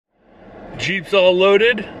Jeep's all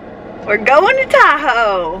loaded. We're going to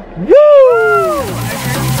Tahoe. Woo!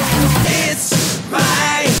 It's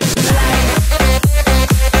my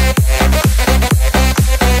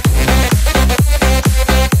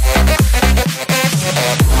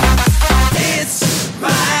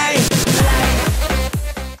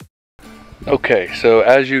Okay, so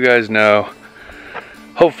as you guys know,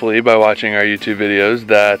 hopefully by watching our YouTube videos,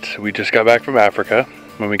 that we just got back from Africa.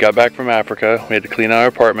 When we got back from Africa, we had to clean our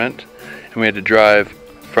apartment and we had to drive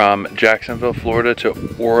from Jacksonville, Florida to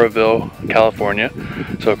Oroville, California,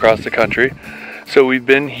 so across the country. So we've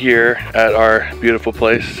been here at our beautiful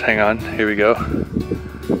place. Hang on, here we go.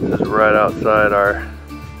 This is right outside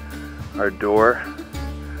our door.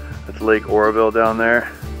 That's Lake Oroville down there.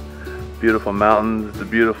 Beautiful mountains, it's a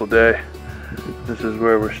beautiful day. This is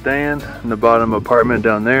where we're staying, in the bottom apartment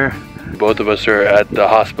down there. Both of us are at the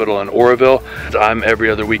hospital in Oroville. I'm every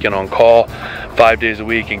other weekend on call, 5 days a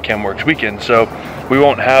week, and Kim works weekends. So we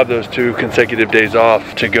won't have those 2 consecutive days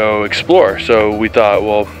off to go explore. So we thought,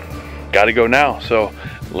 well, gotta go now. So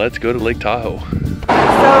let's go to Lake Tahoe. So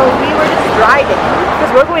we were just driving,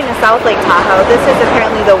 because we're going to South Lake Tahoe. This is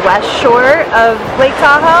apparently the west shore of Lake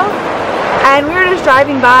Tahoe. And we were just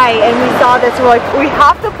driving by and we saw this, we're like, we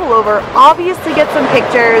have to pull over, obviously get some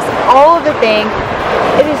pictures, all of the thing.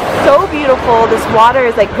 It is so beautiful. This water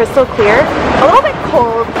is like crystal clear, a little bit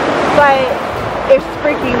cold, but it's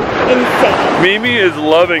freaking insane. Mimi is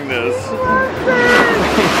loving this. She loves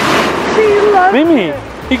it. She loves Mimi, it.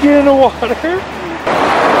 you get in the water?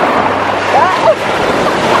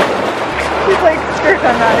 She's like, skirt,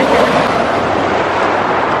 I'm out of here.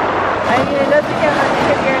 I mean, it doesn't get much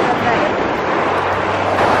bigger than that.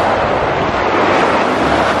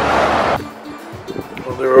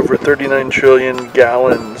 Well, there are over 39 trillion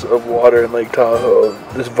gallons of water in Lake Tahoe.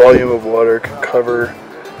 This volume of water could cover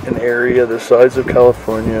an area the size of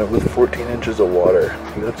California with 14 inches of water.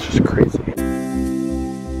 I mean, that's just crazy.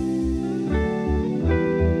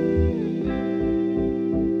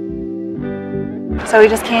 So we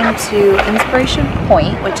just came to Inspiration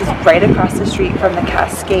Point, which is right across the street from the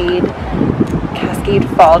Cascade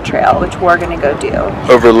Fall Trail, which we're gonna go do.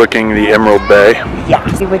 Overlooking the Emerald Bay. Yeah,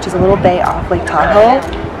 which is a little bay off Lake Tahoe.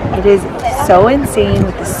 It is so insane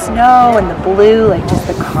with the snow and the blue, like just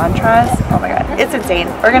the contrast. Oh my god, it's insane.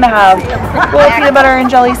 We're gonna have a little peanut butter and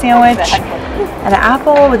jelly sandwich and an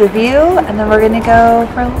apple with a view, and then we're gonna go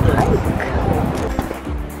for a little hike.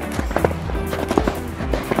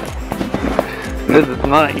 This is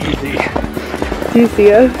not easy. Do you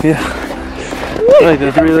see us? Yeah. Like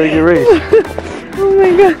this three-legged race. Oh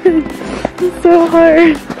my god, it's so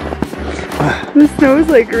hard. The snow is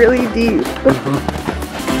like really deep.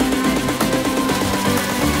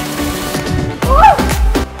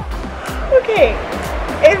 Okay,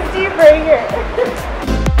 it's deep right here.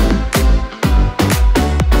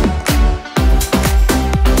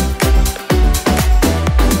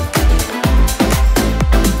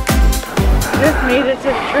 Just made it to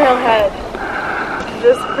the trailhead.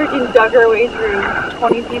 Just freaking dug our way through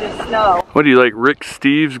 20 feet of snow. What do you like, Rick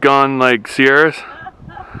Steves gone like Sierras?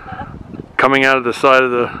 Coming out of the side of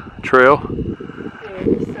the trail?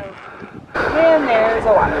 Dude, so, man, there's a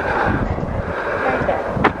lot. Right there.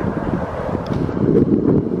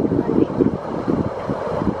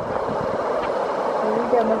 Doesn't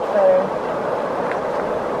get much better.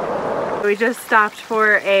 We just stopped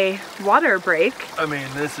for a water break. I mean,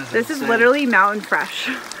 this is insane. Literally mountain fresh.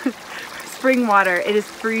 Spring water. It is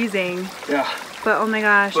freezing. Yeah. But oh my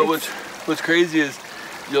gosh. But what's crazy is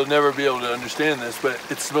you'll never be able to understand this, but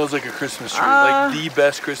it smells like a Christmas tree. Like the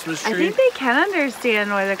best Christmas tree. I think they can understand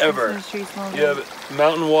why the Christmas tree smells. You have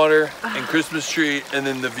mountain water and Christmas tree and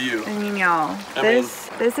then the view. I mean, y'all, this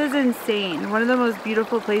is insane. One of the most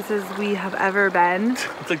beautiful places we have ever been.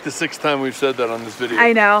 It's like the 6th time we've said that on this video.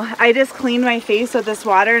 I know. I just cleaned my face with this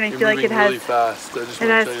water and I feel like it has really fast. it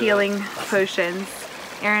has healing potions.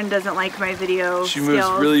 Erran doesn't like my video She skills.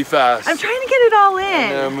 moves really fast. I'm trying to get it all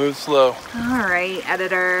in. Yeah, move slow. All right,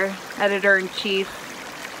 editor-in-chief.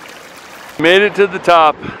 Made it to the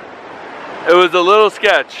top. It was a little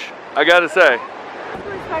sketch, I gotta say.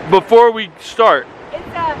 Before we start. It's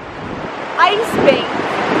a ice bank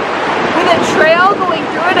with a trail going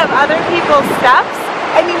through it of other people's steps,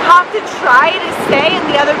 and you have to try to stay in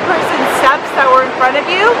the other person's steps that were in front of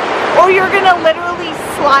you, or you're gonna literally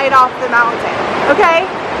slide off the mountain, okay?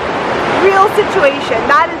 Real situation.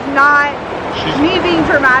 That is not me being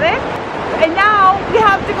dramatic. And now we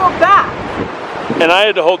have to go back. And I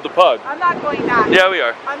had to hold the pug. I'm not going back. Yeah, we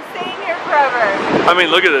are. I'm staying here forever. I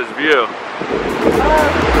mean, look at this view.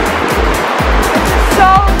 So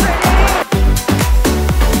pretty.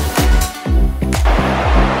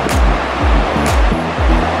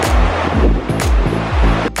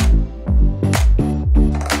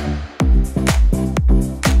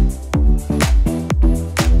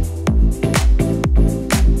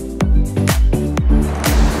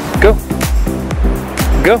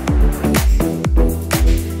 Go.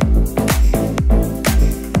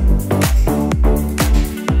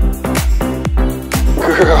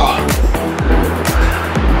 Girl.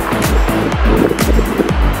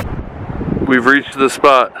 We've reached the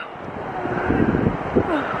spot.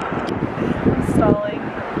 Stalling.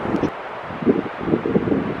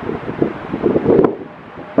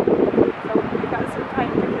 So we got some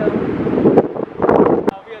time to kill.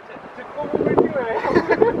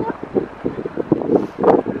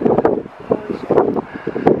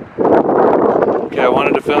 Okay, I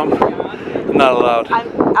wanted to film. I'm not allowed.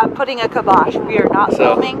 I'm putting a kibosh. We are not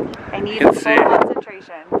filming. I need full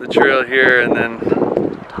concentration. The trail here and then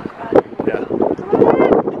Talk about it.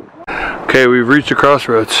 yeah. Okay, we've reached a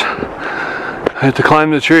crossroads. I have to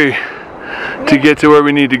climb the tree to get to where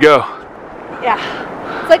we need to go. Yeah.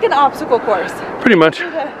 It's like an obstacle course. Pretty much.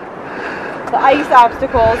 The ice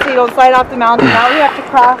obstacle so you don't slide off the mountain. Now we have to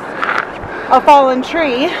cross a fallen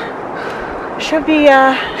tree. Should be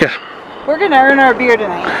Yeah. we're gonna earn our beer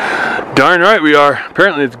tonight. Darn right we are.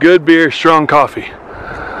 Apparently it's good beer, strong coffee.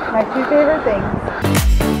 My two favorite things.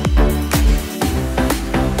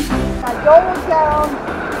 My goal is down.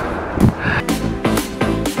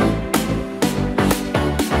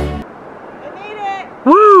 I made it.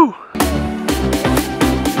 Woo!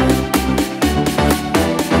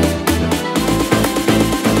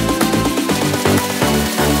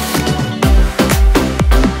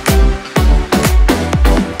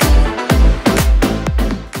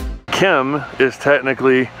 Kim is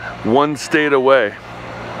technically one state away.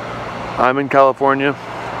 I'm in California,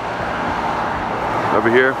 over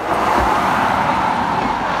here.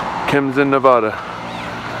 Kim's in Nevada.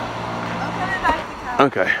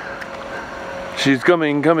 Okay. She's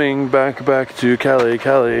coming back to Cali.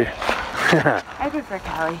 I prefer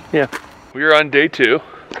Cali. Yeah. We are on day 2.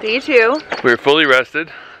 Day 2. We're fully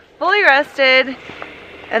rested. Fully rested.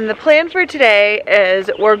 And the plan for today is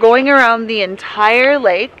we're going around the entire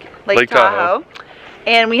Lake Tahoe.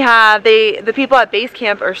 And we have, the people at base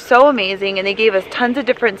camp are so amazing and they gave us tons of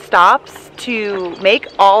different stops to make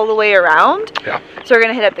all the way around. Yeah. So we're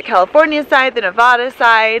gonna hit up the California side, the Nevada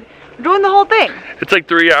side. We're doing the whole thing. It's like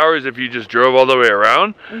 3 hours if you just drove all the way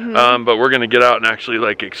around. But we're gonna get out and actually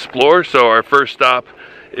like explore. So our first stop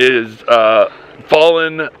is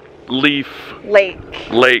Fallen Leaf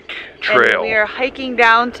Lake Trail. And we are hiking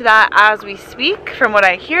down to that as we speak. From what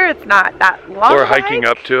I hear, it's not that long. We're hiking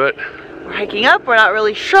up to it. We're hiking up, we're not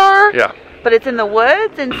really sure. Yeah. But it's in the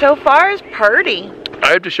woods and so far it's pretty.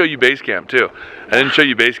 I have to show you base camp too. I didn't show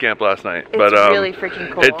you base camp last night. It's but really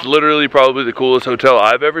freaking cool. It's literally probably the coolest hotel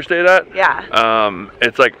I've ever stayed at. Yeah.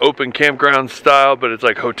 It's like open campground style, but it's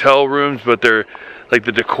like hotel rooms, but they're like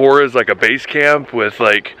the decor is like a base camp with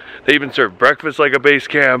like, they even serve breakfast like a base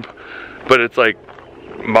camp, but it's like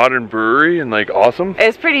modern brewery and like awesome.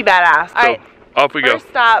 It's pretty badass. So, All right, off we go. First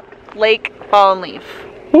stop, Lake Fallen Leaf.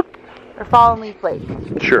 Whoop. Or Fallen Leaf Lake.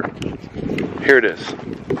 Sure. Here it is.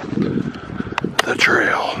 The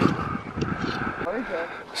trail.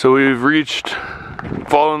 So we've reached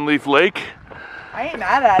Fallen Leaf Lake. I ain't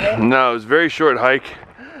mad at it. No, it was a very short hike.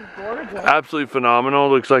 Gorgeous. Absolutely phenomenal.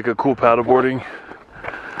 Looks like a cool paddleboarding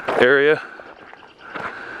area.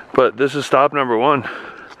 But this is stop number 1.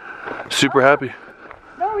 Super happy.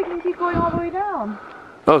 No, we can keep going all the way down.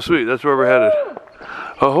 Oh, sweet. That's where we're headed.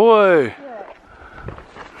 Ahoy!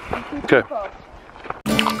 Okay.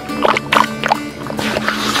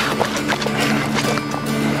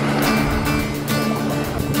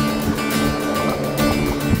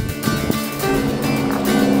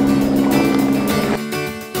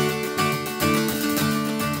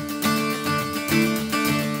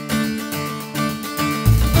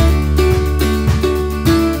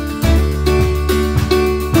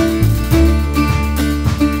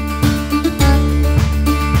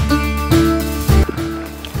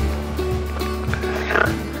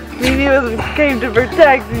 Came to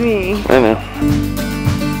protect me. I know.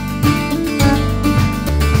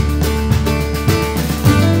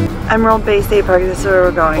 Emerald Bay State Park, this is where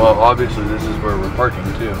we're going. Well, obviously this is where we're parking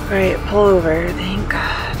too. Alright, pull over, thank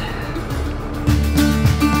God.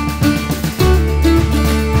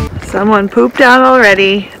 Someone pooped out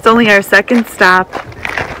already. It's only our second stop.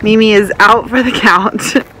 Mimi is out for the count.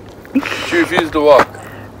 She refused to walk.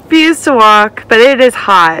 Refused to walk, but it is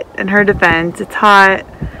hot. In her defense, it's hot.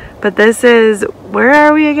 But this is, where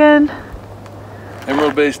are we again?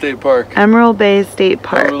 Emerald Bay State Park. Emerald Bay State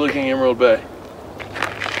Park. Overlooking Emerald Bay.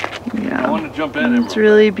 Yeah. I want to jump in Emerald It's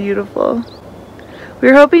really beautiful. We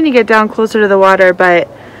were hoping to get down closer to the water, but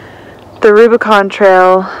the Rubicon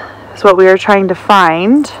Trail is what we are trying to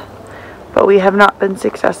find, but we have not been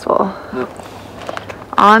successful. No.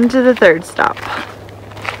 On to the third stop.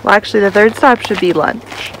 Well, actually, the third stop should be lunch.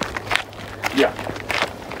 Yeah.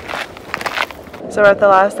 So we're at the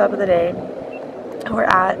last stop of the day. We're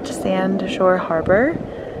at Sand Shore Harbor,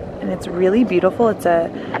 and it's really beautiful. It's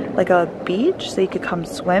like a beach, so you could come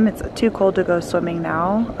swim. It's too cold to go swimming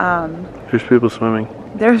now. There's people swimming.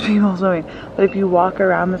 There's people swimming, but if you walk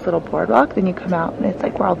around this little boardwalk, then you come out and it's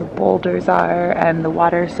like where all the boulders are, and the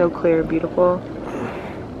water is so clear and beautiful.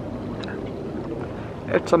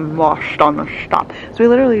 It's a must on the stop. So we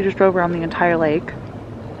literally just drove around the entire lake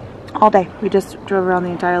all day. We just drove around the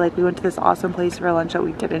entire lake. We went to this awesome place for lunch that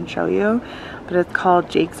we didn't show you, but it's called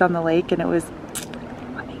Jake's on the Lake, and it was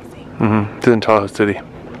amazing. It's in Tahoe City.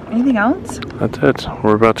 Anything else? That's it.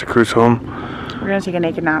 We're about to cruise home. We're gonna take a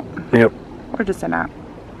naked nap. Yep. Or just a nap.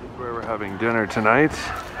 Where we're having dinner tonight,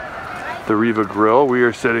 the Riva Grill. We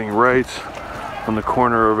are sitting right on the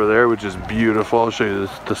corner over there, which is beautiful. I'll show you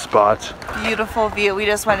the spot. Beautiful view. We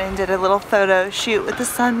just went and did a little photo shoot with the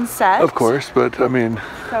sunset. Of course, but I mean,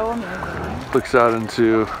 So amazing. looks out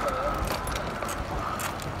into,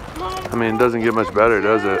 I mean, it doesn't get much better,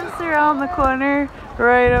 does it? Just around the corner,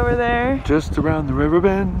 right over there. Just around the river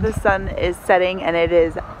bend. The sun is setting and it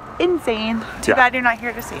is insane. Too bad you're not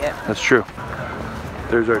here to see it. That's true.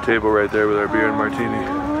 There's our table right there with our beer and martini.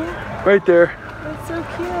 Right there. That's so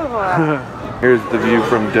cute. Here's the view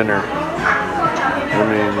from dinner. I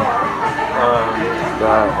mean,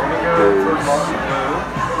 that is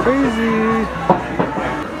crazy.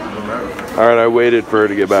 All right, I waited for her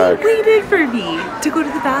to get back. She waited for me to go to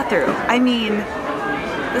the bathroom. I mean,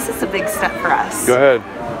 this is a big step for us. Go ahead.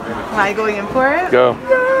 Am I going in for it? Go.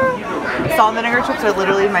 Salt and vinegar chips are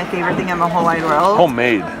literally my favorite thing in the whole wide world.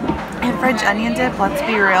 Homemade. And French onion dip, let's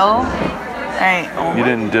be real. Hey, oh. You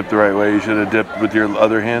didn't dip the right way. You should have dipped with your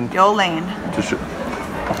other hand. Yo lane. Just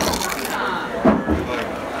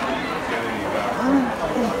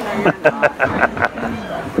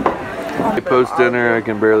post dinner, I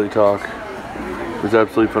can barely talk. It was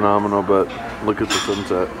absolutely phenomenal, but look at the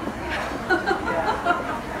sunset.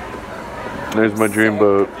 There's my dream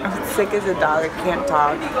boat. I'm sick as a dog. I can't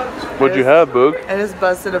talk. What'd you have, Boog? I just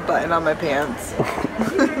busted a button on my pants.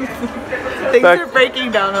 Things are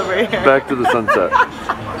breaking down over here. Back to the sunset.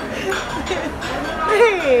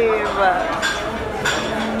 Babe.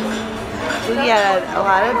 We had a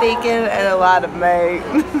lot of bacon and a lot of meat.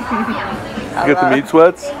 You got the meat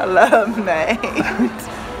sweats? I love meat.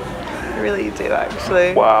 I really do,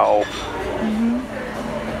 actually. Wow.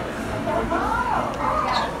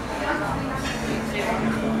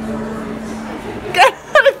 Get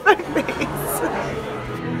out of my face.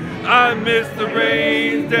 I miss the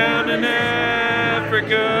rains down in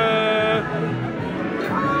Africa.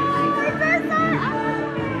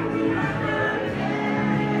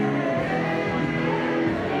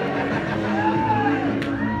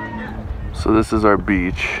 So this is our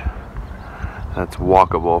beach. That's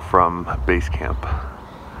walkable from base camp.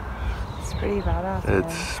 It's pretty badass.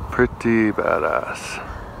 It's pretty badass.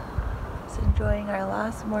 Just enjoying our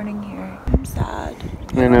last morning here. I'm sad.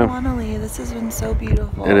 I know. I don't want to leave. This has been so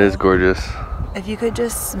beautiful. It is gorgeous. If you could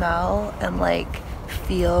just smell and like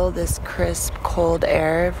feel this crisp, cold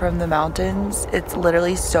air from the mountains, it's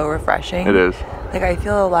literally so refreshing. It is. Like I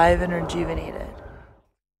feel alive and rejuvenated.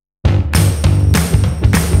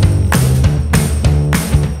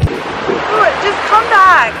 Just come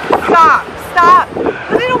back. Stop. Stop.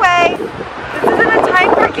 Put it away. This isn't a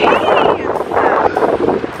time for games.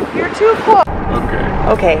 You're too cool. Okay.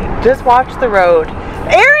 Okay, just watch the road.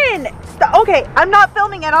 Erran! Stop. Okay, I'm not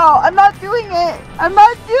filming at all. I'm not doing it. I'm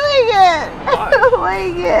not doing it. I don't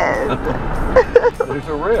like it. There's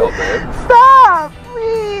a rail, babe. Stop,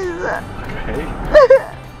 please. Okay.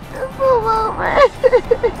 Pull over.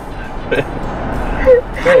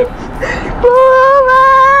 Babe. Pull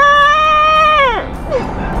over.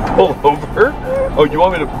 Pull over? Oh, you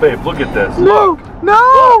want me to, babe, look at this. No. Look. No.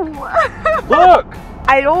 Look.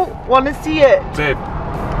 I don't want to see it. Babe.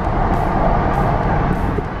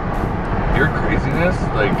 Your craziness,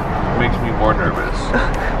 like, makes me more nervous.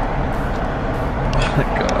 Oh my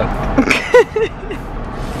god.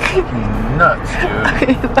 Nuts,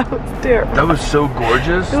 dude. That was terrible. That was so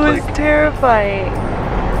gorgeous. It was terrifying.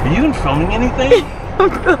 Are you even filming anything?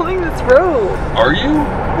 I'm filming this road. Are you?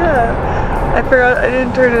 Yeah. I forgot I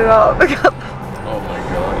didn't turn it off. I got Oh my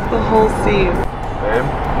god. the whole scene. Babe?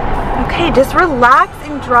 Okay, just relax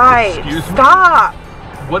and drive. Excuse me? Stop.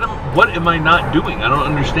 What am I not doing? I don't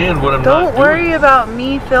understand what I'm not doing. Don't worry about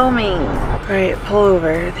me filming. Alright, pull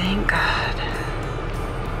over. Thank God.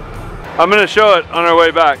 I'm gonna show it on our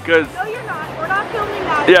way back, because... No, you're not. We're not filming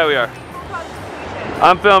that. Yeah, we are.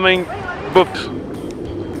 I'm filming... Booked.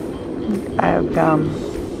 I'm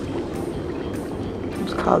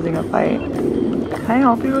just causing a fight. Can I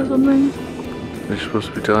help you or something? You're supposed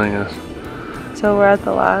to be telling us. So we're at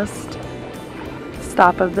the last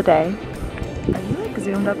stop of the day. Are you like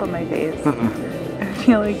zoomed up on my face? I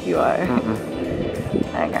feel like you are. Okay.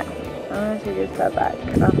 I'm gonna take a step back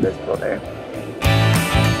off this boulder.